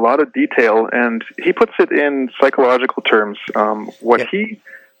in a lot of detail, and he puts it in psychological terms.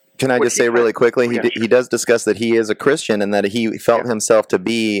 Can I just say really quickly, he does discuss that he is a Christian and that he felt himself to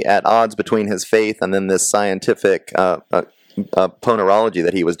be at odds between his faith and then this scientific Ponerology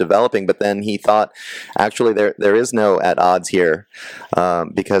that he was developing, but then he thought, actually, there is no at odds here,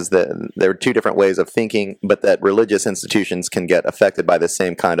 because there are two different ways of thinking, but that religious institutions can get affected by the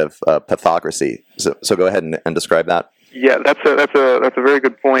same kind of pathocracy. So go ahead and describe that. Yeah, that's a very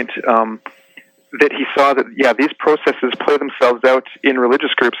good point. That he saw that, these processes play themselves out in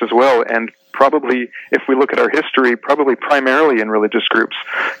religious groups as well, and probably, if we look at our history, probably primarily in religious groups,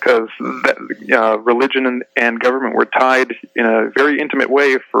 because religion and government were tied in a very intimate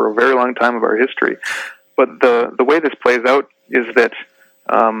way for a very long time of our history. But the way this plays out is that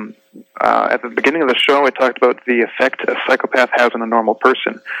at the beginning of the show, I talked about the effect a psychopath has on a normal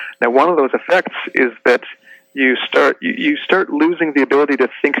person. Now, one of those effects is that you start losing the ability to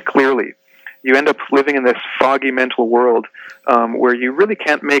think clearly. You end up living in this foggy mental world where you really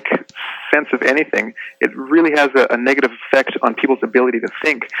can't make sense of anything. It really has a negative effect on people's ability to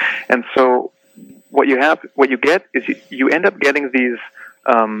think. And so what you get is you end up getting these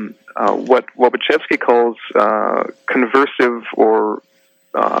what Wojciechowski calls conversive or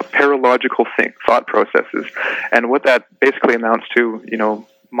paralogical thought processes. And what that basically amounts to,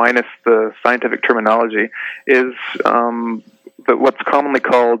 minus the scientific terminology, is what's commonly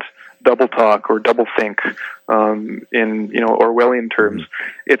called double talk or double think in Orwellian terms.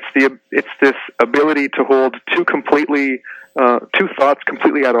 It's this ability to hold two thoughts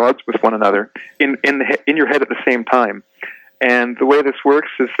completely at odds with one another in your head at the same time. And the way this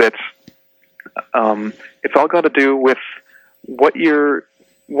works is that it's all got to do with what you're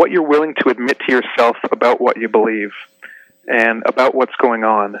willing to admit to yourself about what you believe and about what's going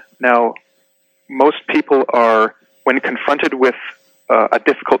on. Now, most people are, when confronted with a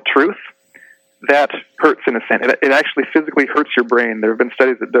difficult truth, that hurts in a sense. It actually physically hurts your brain. There have been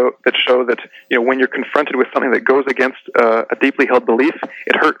studies that show that when you're confronted with something that goes against a deeply held belief,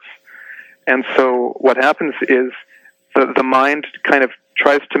 it hurts. And so what happens is the mind kind of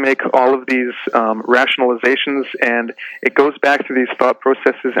tries to make all of these rationalizations, and it goes back through these thought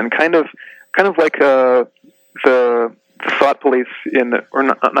processes, and kind of like the thought police or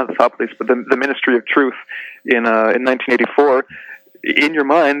not the thought police, but the Ministry of Truth in 1984. In your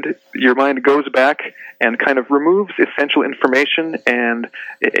mind goes back and kind of removes essential information and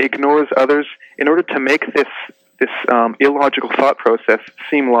ignores others in order to make this illogical thought process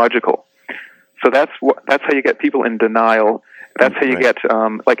seem logical. So that's how you get people in denial. That's how you get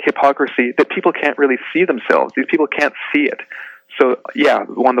like hypocrisy, that people can't really see themselves. These people can't see it. So yeah,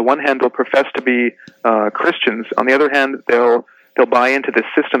 on the one hand, they'll profess to be Christians. On the other hand, they'll buy into this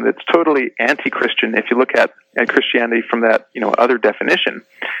system that's totally anti-Christian if you look at Christianity from that other definition,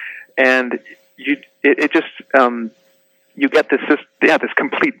 and you get this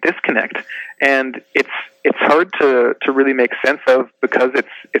complete disconnect, and it's hard to really make sense of, because it's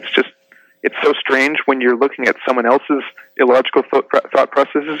so strange when you're looking at someone else's illogical thought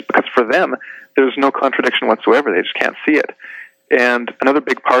processes, because for them there's no contradiction whatsoever. They just can't see it. And another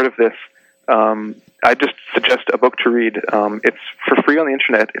big part of this, I just suggest a book to read. It's for free on the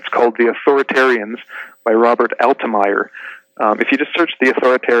internet. It's called The Authoritarians by Robert Altemeyer. If you just search The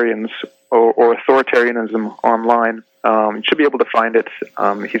Authoritarians or authoritarianism online, you should be able to find it.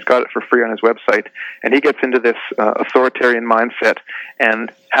 He's got it for free on his website. And he gets into this authoritarian mindset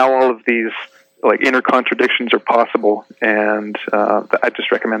and how all of these inner contradictions are possible. And I just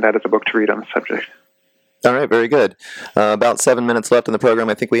recommend that as a book to read on the subject. All right, very good. About 7 minutes left in the program.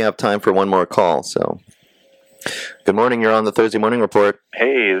 I think we have time for one more call. So, good morning. You're on the Thursday Morning Report.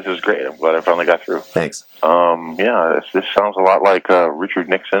 Hey, this is great. I'm glad I finally got through. Thanks. This sounds a lot like Richard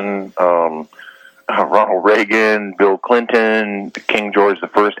Nixon, Ronald Reagan, Bill Clinton, King George I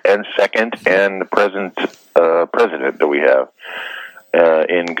and II, and the present president that we have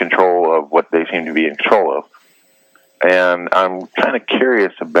in control of what they seem to be in control of. And I'm kind of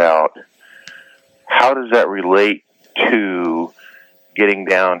curious about, how does that relate to getting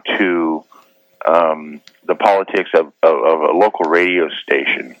down to the politics of a local radio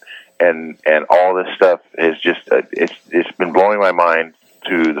station, and all this stuff is just it's been blowing my mind,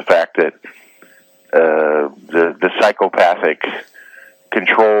 to the fact that the psychopathic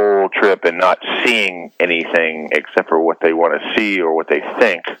control trip and not seeing anything except for what they want to see or what they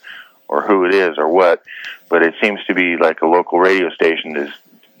think or who it is or what, but it seems to be like a local radio station is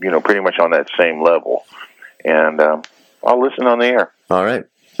pretty much on that same level. And I'll listen on the air. All right.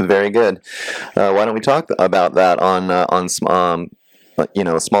 Very good. Why don't we talk about that on smaller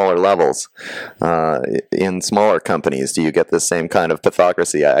levels? In smaller companies, do you get the same kind of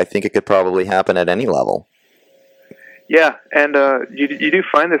pathocracy? I think it could probably happen at any level. Yeah, and you do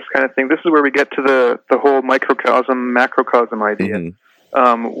find this kind of thing. This is where we get to the whole microcosm, macrocosm idea,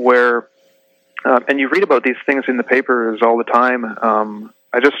 where and you read about these things in the papers all the time.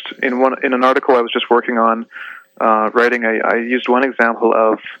 I just in an article I was just working on writing, I used one example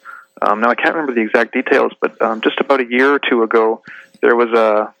of now I can't remember the exact details, but just about a year or two ago, there was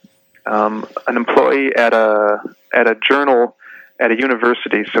an employee at a journal at a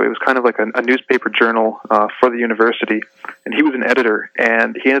university. So it was kind of like a newspaper journal for the university, and he was an editor,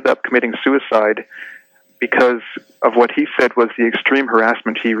 and he ended up committing suicide because of what he said was the extreme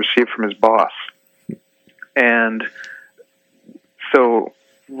harassment he received from his boss. And so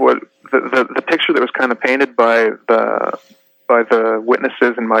what the picture that was kind of painted by the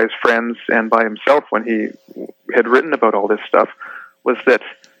witnesses and by his friends and by himself when he had written about all this stuff was that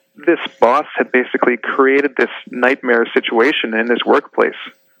this boss had basically created this nightmare situation in his workplace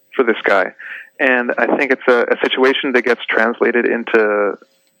for this guy. And I think it's a situation that gets translated into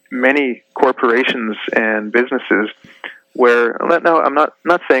many corporations and businesses where, now I'm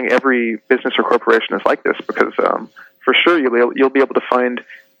not saying every business or corporation is like this, because for sure you'll be able to find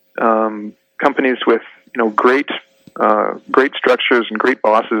companies with great structures and great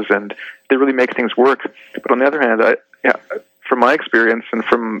bosses, and they really make things work. But on the other hand, from my experience and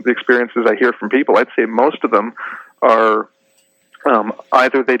from the experiences I hear from people, I'd say most of them are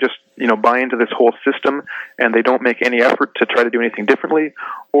Either they just buy into this whole system and they don't make any effort to try to do anything differently,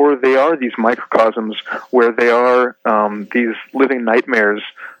 or they are these microcosms where they are these living nightmares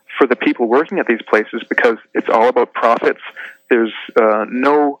for the people working at these places, because it's all about profits. There's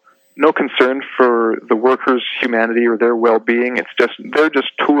no concern for the workers' humanity or their well-being. They're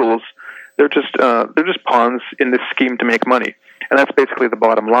just tools. They're just pawns in this scheme to make money, and that's basically the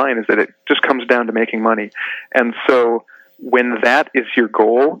bottom line. Is that it just comes down to making money, and so when that is your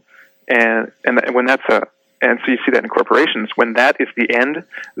goal, and when that's and so you see that in corporations, when that is the end,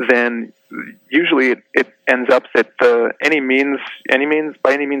 then usually it ends up that by any means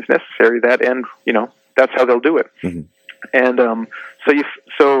necessary, that end, that's how they'll do it. Mm-hmm. And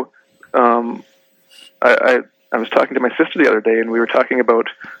I was talking to my sister the other day, and we were talking about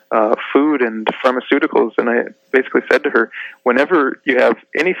food and pharmaceuticals, and I basically said to her, whenever you have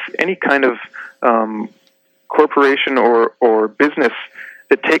any kind of corporation or business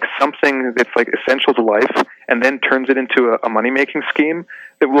that takes something that's like essential to life and then turns it into a money-making scheme,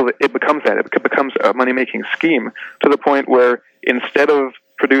 it becomes a money-making scheme, to the point where instead of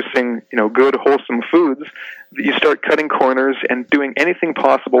producing good, wholesome foods, you start cutting corners and doing anything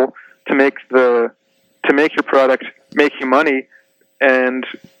possible to make your product make you money,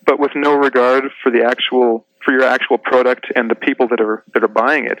 but with no regard for your actual product and the people that are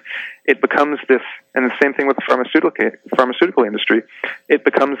buying it. It becomes this, and the same thing with the pharmaceutical industry. It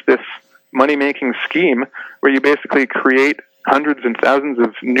becomes this money-making scheme where you basically create hundreds and thousands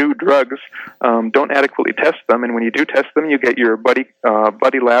of new drugs, don't adequately test them, and when you do test them, you get your buddy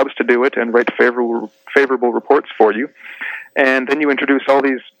labs to do it and write favorable reports for you. And then you introduce all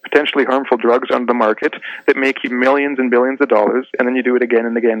these potentially harmful drugs onto the market that make you millions and billions of dollars, and then you do it again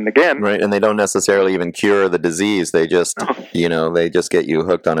and again and again. Right, and they don't necessarily even cure the disease. They just, they just get you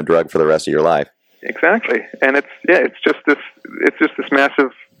hooked on a drug for the rest of your life. Exactly, and it's just this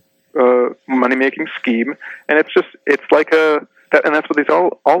massive money-making scheme, and it's that's what these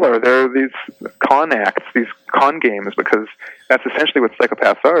all are. They're these con acts, these con games, because that's essentially what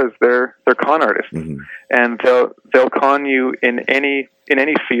psychopaths are. Is they're con artists, mm-hmm. and they'll con you in any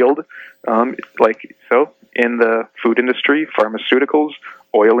field, in the food industry, pharmaceuticals,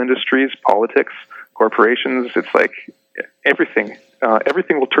 oil industries, politics, corporations. It's like everything.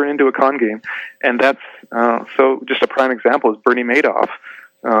 Everything will turn into a con game, and that's so. Just a prime example is Bernie Madoff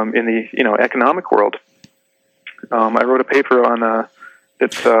in the economic world. I wrote a paper on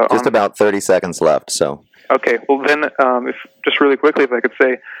it's just about 30 seconds left. So okay, well then, just really quickly, if I could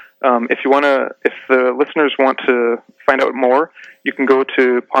say, if the listeners want to find out more, you can go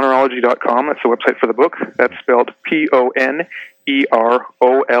to Ponerology.com. That's the website for the book. That's spelled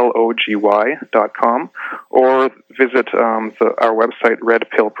PONEROLOGY.com, or visit our website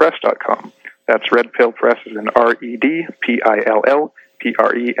redpillpress.com. That's Red Pill Press is in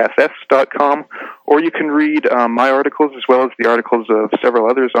REDPILLPRESS.com, or you can read my articles as well as the articles of several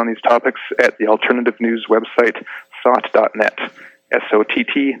others on these topics at the alternative news website SOTT.net,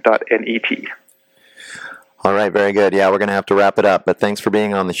 SOTT.net. All right, very good. Yeah, we're going to have to wrap it up, but thanks for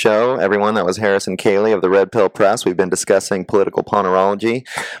being on the show, everyone. That was Harrison Koheli of the Red Pill Press. We've been discussing Political Ponerology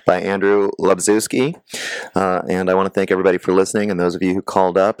by Andrew Lubczewski, and I want to thank everybody for listening, and those of you who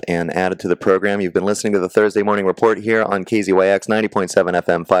called up and added to the program. You've been listening to the Thursday Morning Report here on KZYX 90.7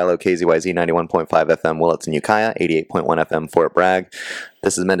 FM Philo, KZYZ 91.5 FM Willits and Ukiah, 88.1 FM Fort Bragg.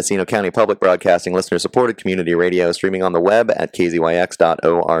 This is Mendocino County Public Broadcasting, listener-supported community radio, streaming on the web at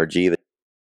kzyx.org.